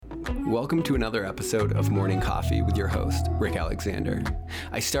Welcome to another episode of Morning Coffee with your host, Rick Alexander.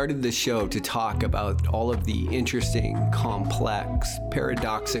 I started this show to talk about all of the interesting, complex,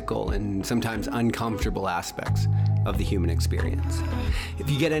 paradoxical, and sometimes uncomfortable aspects of the human experience. If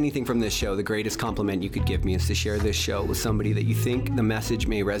you get anything from this show, the greatest compliment you could give me is to share this show with somebody that you think the message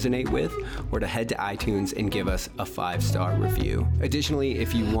may resonate with, or to head to iTunes and give us a 5-star review. Additionally,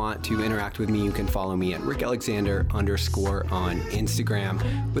 if you want to interact with me, you can follow me at RickAlexander_ on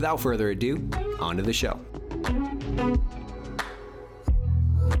Instagram. Without further ado, on to the show.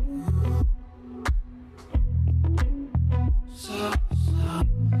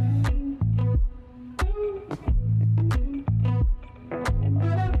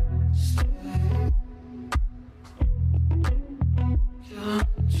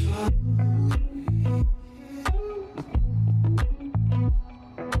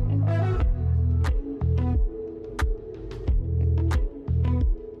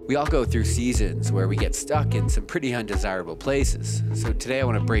 We all go through seasons where we get stuck in some pretty undesirable places. So today I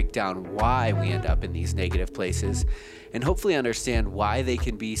want to break down why we end up in these negative places and hopefully understand why they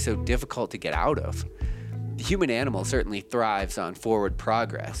can be so difficult to get out of. The human animal certainly thrives on forward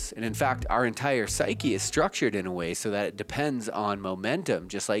progress. And in fact, our entire psyche is structured in a way so that it depends on momentum,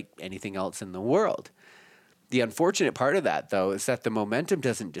 just like anything else in the world. The unfortunate part of that, though, is that the momentum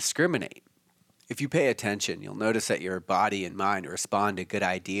doesn't discriminate. If you pay attention, you'll notice that your body and mind respond to good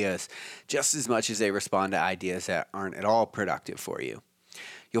ideas just as much as they respond to ideas that aren't at all productive for you.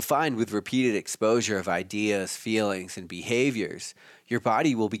 You'll find with repeated exposure of ideas, feelings, and behaviors, your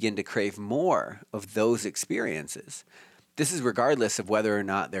body will begin to crave more of those experiences. This is regardless of whether or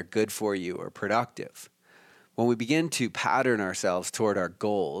not they're good for you or productive. When we begin to pattern ourselves toward our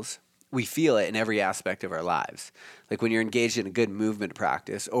goals, we feel it in every aspect of our lives. Like when you're engaged in a good movement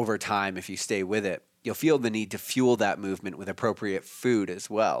practice, over time, if you stay with it, you'll feel the need to fuel that movement with appropriate food as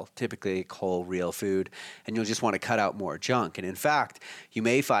well, typically whole, real food, and you'll just want to cut out more junk. And in fact, you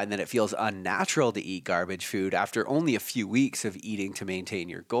may find that it feels unnatural to eat garbage food after only a few weeks of eating to maintain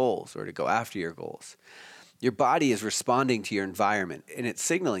your goals or to go after your goals. Your body is responding to your environment, and it's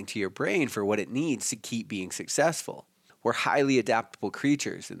signaling to your brain for what it needs to keep being successful. We're highly adaptable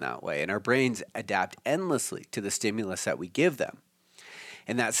creatures in that way, and our brains adapt endlessly to the stimulus that we give them.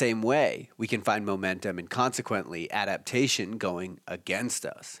 In that same way, we can find momentum and consequently adaptation going against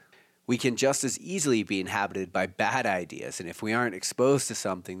us. We can just as easily be inhabited by bad ideas, and if we aren't exposed to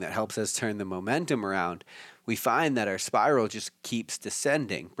something that helps us turn the momentum around, we find that our spiral just keeps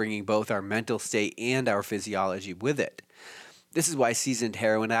descending, bringing both our mental state and our physiology with it. This is why seasoned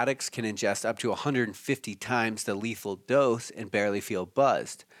heroin addicts can ingest up to 150 times the lethal dose and barely feel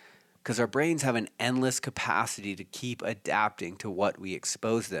buzzed, because our brains have an endless capacity to keep adapting to what we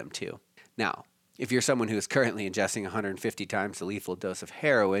expose them to. Now, if you're someone who is currently ingesting 150 times the lethal dose of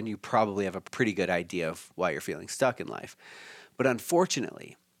heroin, you probably have a pretty good idea of why you're feeling stuck in life. But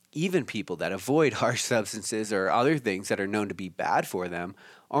unfortunately, even people that avoid harsh substances or other things that are known to be bad for them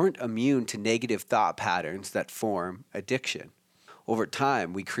aren't immune to negative thought patterns that form addiction. Over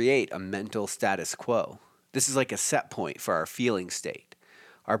time, we create a mental status quo. This is like a set point for our feeling state.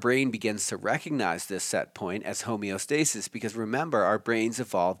 Our brain begins to recognize this set point as homeostasis because remember, our brains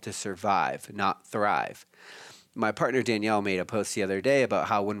evolved to survive, not thrive. My partner Danielle made a post the other day about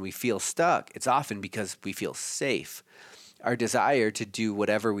how when we feel stuck, it's often because we feel safe. Our desire to do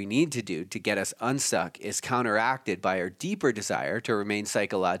whatever we need to do to get us unstuck is counteracted by our deeper desire to remain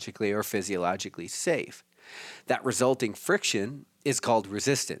psychologically or physiologically safe. That resulting friction is called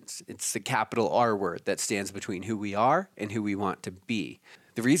resistance. It's the capital R word that stands between who we are and who we want to be.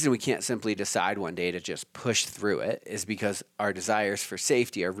 The reason we can't simply decide one day to just push through it is because our desires for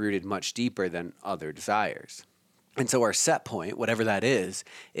safety are rooted much deeper than other desires. And so our set point, whatever that is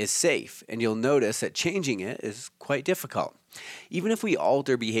safe. And you'll notice that changing it is quite difficult. Even if we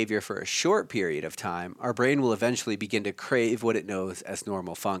alter behavior for a short period of time, our brain will eventually begin to crave what it knows as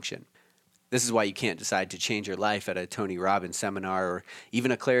normal function. This is why you can't decide to change your life at a Tony Robbins seminar or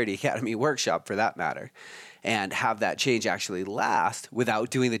even a Clarity Academy workshop for that matter, and have that change actually last without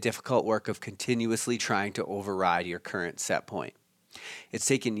doing the difficult work of continuously trying to override your current set point. It's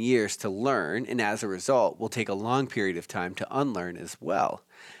taken years to learn, and as a result, will take a long period of time to unlearn as well.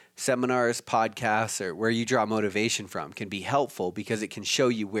 Seminars, podcasts, or where you draw motivation from can be helpful because it can show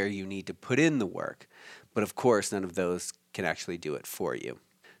you where you need to put in the work. But of course, none of those can actually do it for you.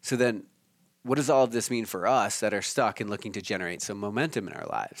 So then, what does all of this mean for us that are stuck and looking to generate some momentum in our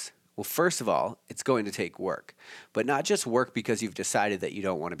lives? Well, first of all, it's going to take work, but not just work because you've decided that you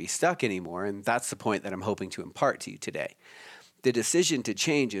don't want to be stuck anymore, and that's the point that I'm hoping to impart to you today. The decision to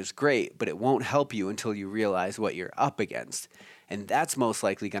change is great, but it won't help you until you realize what you're up against. And that's most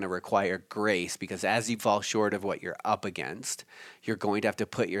likely going to require grace, because as you fall short of what you're up against, you're going to have to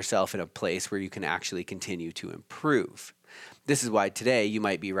put yourself in a place where you can actually continue to improve. This is why today you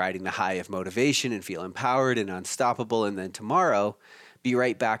might be riding the high of motivation and feel empowered and unstoppable, and then tomorrow be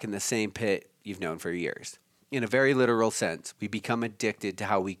right back in the same pit you've known for years. In a very literal sense, we become addicted to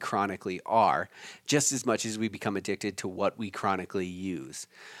how we chronically are, just as much as we become addicted to what we chronically use.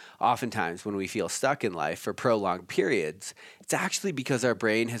 Oftentimes, when we feel stuck in life for prolonged periods, it's actually because our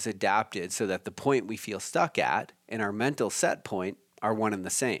brain has adapted so that the point we feel stuck at and our mental set point are one and the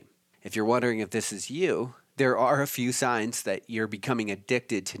same. If you're wondering if this is you, there are a few signs that you're becoming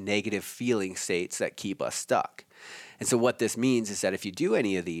addicted to negative feeling states that keep us stuck. And so what this means is that if you do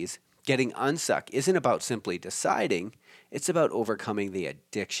any of these, getting unstuck isn't about simply deciding, it's about overcoming the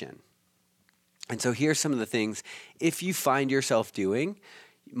addiction. And so here's some of the things, if you find yourself doing,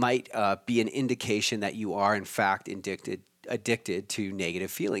 might be an indication that you are in fact addicted to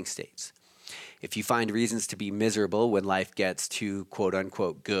negative feeling states. If you find reasons to be miserable when life gets too quote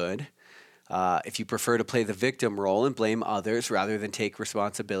unquote good, if you prefer to play the victim role and blame others rather than take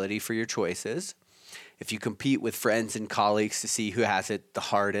responsibility for your choices, if you compete with friends and colleagues to see who has it the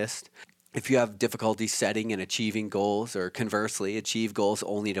hardest, if you have difficulty setting and achieving goals, or conversely, achieve goals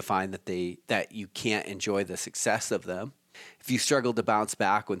only to find that you can't enjoy the success of them, if you struggle to bounce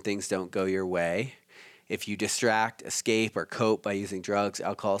back when things don't go your way, if you distract, escape, or cope by using drugs,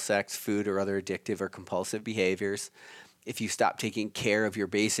 alcohol, sex, food, or other addictive or compulsive behaviors, if you stop taking care of your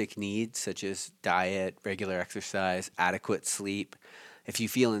basic needs such as diet, regular exercise, adequate sleep, if you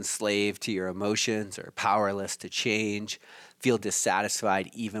feel enslaved to your emotions or powerless to change, feel dissatisfied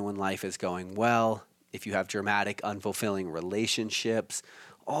even when life is going well, if you have dramatic, unfulfilling relationships,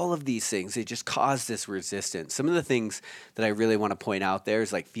 all of these things, they just cause this resistance. Some of the things that I really want to point out there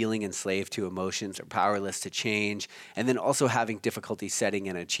is like feeling enslaved to emotions or powerless to change, and then also having difficulty setting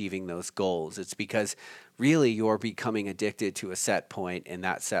and achieving those goals. It's because really you're becoming addicted to a set point, and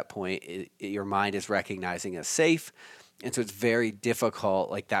that set point, your mind is recognizing as safe. And so it's very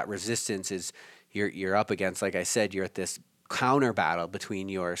difficult, like that resistance is you're up against, like I said, you're at this counter battle between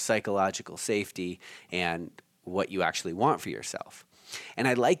your psychological safety and what you actually want for yourself. And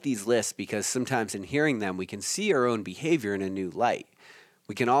I like these lists because sometimes in hearing them, we can see our own behavior in a new light.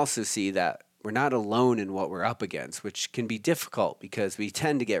 We can also see that we're not alone in what we're up against, which can be difficult because we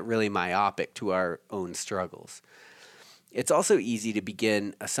tend to get really myopic to our own struggles. It's also easy to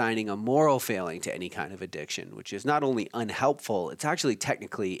begin assigning a moral failing to any kind of addiction, which is not only unhelpful, it's actually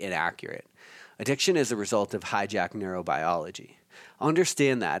technically inaccurate. Addiction is a result of hijacked neurobiology.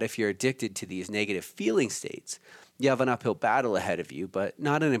 Understand that if you're addicted to these negative feeling states, you have an uphill battle ahead of you, but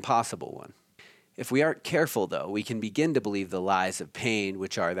not an impossible one. If we aren't careful, though, we can begin to believe the lies of pain,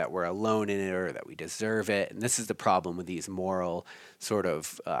 which are that we're alone in it or that we deserve it. And this is the problem with these moral sort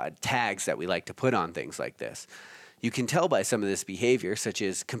of tags that we like to put on things like this. You can tell by some of this behavior, such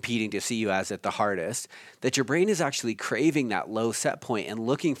as competing to see who has it the hardest, that your brain is actually craving that low set point and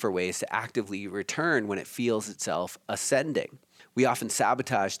looking for ways to actively return when it feels itself ascending. We often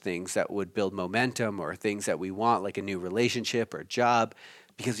sabotage things that would build momentum or things that we want, like a new relationship or a job,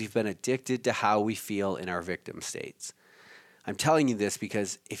 because we've been addicted to how we feel in our victim states. I'm telling you this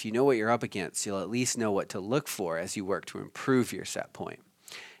because if you know what you're up against, you'll at least know what to look for as you work to improve your set point.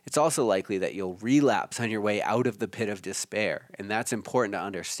 It's also likely that you'll relapse on your way out of the pit of despair, and that's important to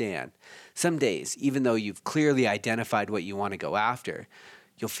understand. Some days, even though you've clearly identified what you want to go after,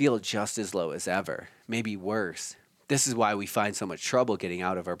 you'll feel just as low as ever, maybe worse. This is why we find so much trouble getting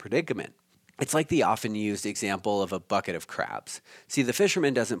out of our predicament. It's like the often used example of a bucket of crabs. See, the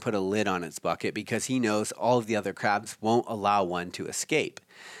fisherman doesn't put a lid on its bucket because he knows all of the other crabs won't allow one to escape.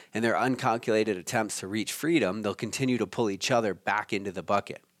 In their uncalculated attempts to reach freedom, they'll continue to pull each other back into the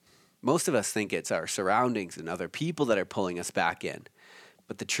bucket. Most of us think it's our surroundings and other people that are pulling us back in.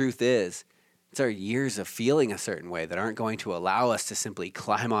 But the truth is, it's our years of feeling a certain way that aren't going to allow us to simply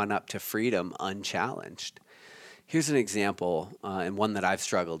climb on up to freedom unchallenged. Here's an example, and one that I've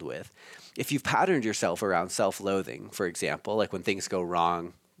struggled with. If you've patterned yourself around self-loathing, for example, like when things go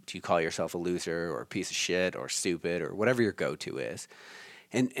wrong, do you call yourself a loser or a piece of shit or stupid or whatever your go-to is?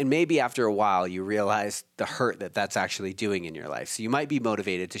 And maybe after a while you realize the hurt that that's actually doing in your life. So you might be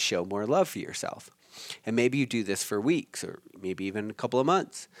motivated to show more love for yourself. And maybe you do this for weeks or maybe even a couple of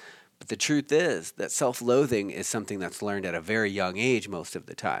months. But the truth is that self-loathing is something that's learned at a very young age most of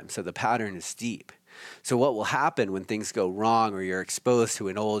the time. So the pattern is deep. So what will happen when things go wrong or you're exposed to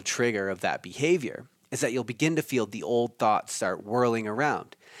an old trigger of that behavior is that you'll begin to feel the old thoughts start whirling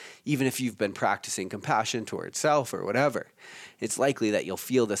around. Even if you've been practicing compassion towards self or whatever, it's likely that you'll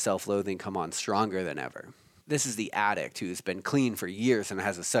feel the self-loathing come on stronger than ever. This is the addict who's been clean for years and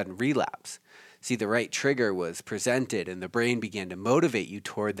has a sudden relapse. See, the right trigger was presented and the brain began to motivate you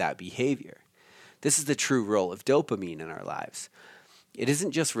toward that behavior. This is the true role of dopamine in our lives. It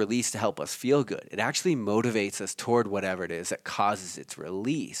isn't just released to help us feel good. It actually motivates us toward whatever it is that causes its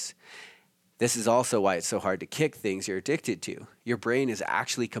release. This is also why it's so hard to kick things you're addicted to. Your brain is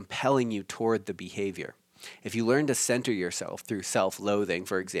actually compelling you toward the behavior. If you learn to center yourself through self-loathing,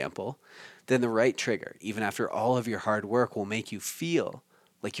 for example, then the right trigger, even after all of your hard work, will make you feel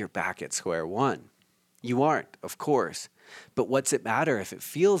like you're back at square one. You aren't, of course, but what's it matter if it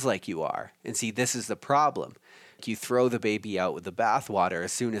feels like you are? And see, this is the problem. You throw the baby out with the bathwater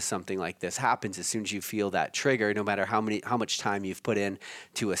as soon as something like this happens, as soon as you feel that trigger, no matter how much time you've put in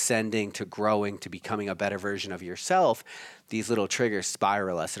to ascending, to growing, to becoming a better version of yourself, these little triggers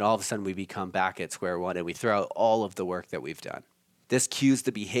spiral us, and all of a sudden we become back at square one and we throw out all of the work that we've done. This cues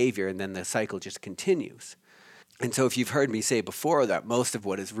the behavior, and then the cycle just continues. And so if you've heard me say before that most of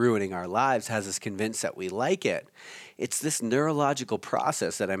what is ruining our lives has us convinced that we like it, it's this neurological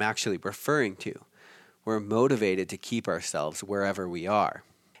process that I'm actually referring to. We're motivated to keep ourselves wherever we are.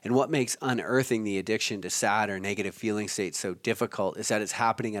 And what makes unearthing the addiction to sad or negative feeling states so difficult is that it's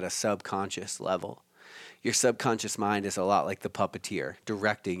happening at a subconscious level. Your subconscious mind is a lot like the puppeteer,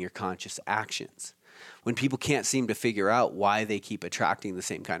 directing your conscious actions. When people can't seem to figure out why they keep attracting the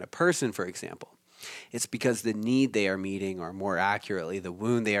same kind of person, for example, it's because the need they are meeting, or more accurately, the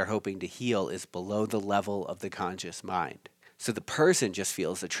wound they are hoping to heal, is below the level of the conscious mind. So the person just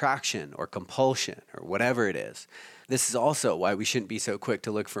feels attraction or compulsion or whatever it is. This is also why we shouldn't be so quick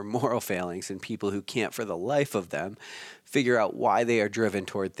to look for moral failings in people who can't for the life of them figure out why they are driven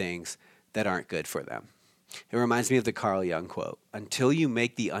toward things that aren't good for them. It reminds me of the Carl Jung quote, "Until you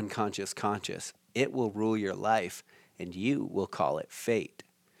make the unconscious conscious, it will rule your life and you will call it fate."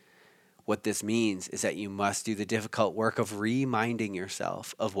 What this means is that you must do the difficult work of reminding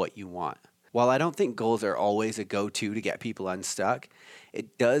yourself of what you want. While I don't think goals are always a go-to to get people unstuck,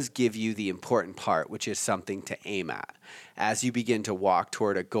 it does give you the important part, which is something to aim at. As you begin to walk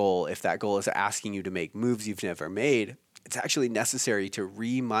toward a goal, if that goal is asking you to make moves you've never made, it's actually necessary to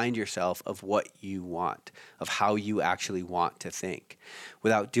remind yourself of what you want, of how you actually want to think.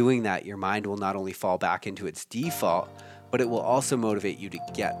 Without doing that, your mind will not only fall back into its default, but it will also motivate you to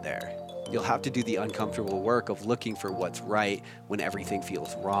get there. You'll have to do the uncomfortable work of looking for what's right when everything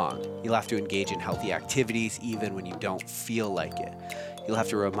feels wrong. You'll have to engage in healthy activities even when you don't feel like it. You'll have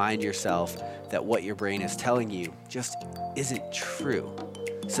to remind yourself that what your brain is telling you just isn't true.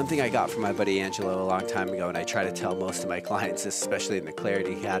 Something I got from my buddy Angelo a long time ago, and I try to tell most of my clients, especially in the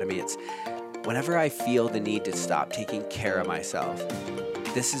Clarity Academy, it's whenever I feel the need to stop taking care of myself,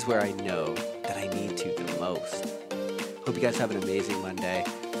 this is where I know that I need to the most. Hope you guys have an amazing Monday.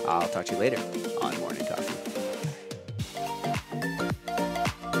 I'll talk to you later on Morning Coffee.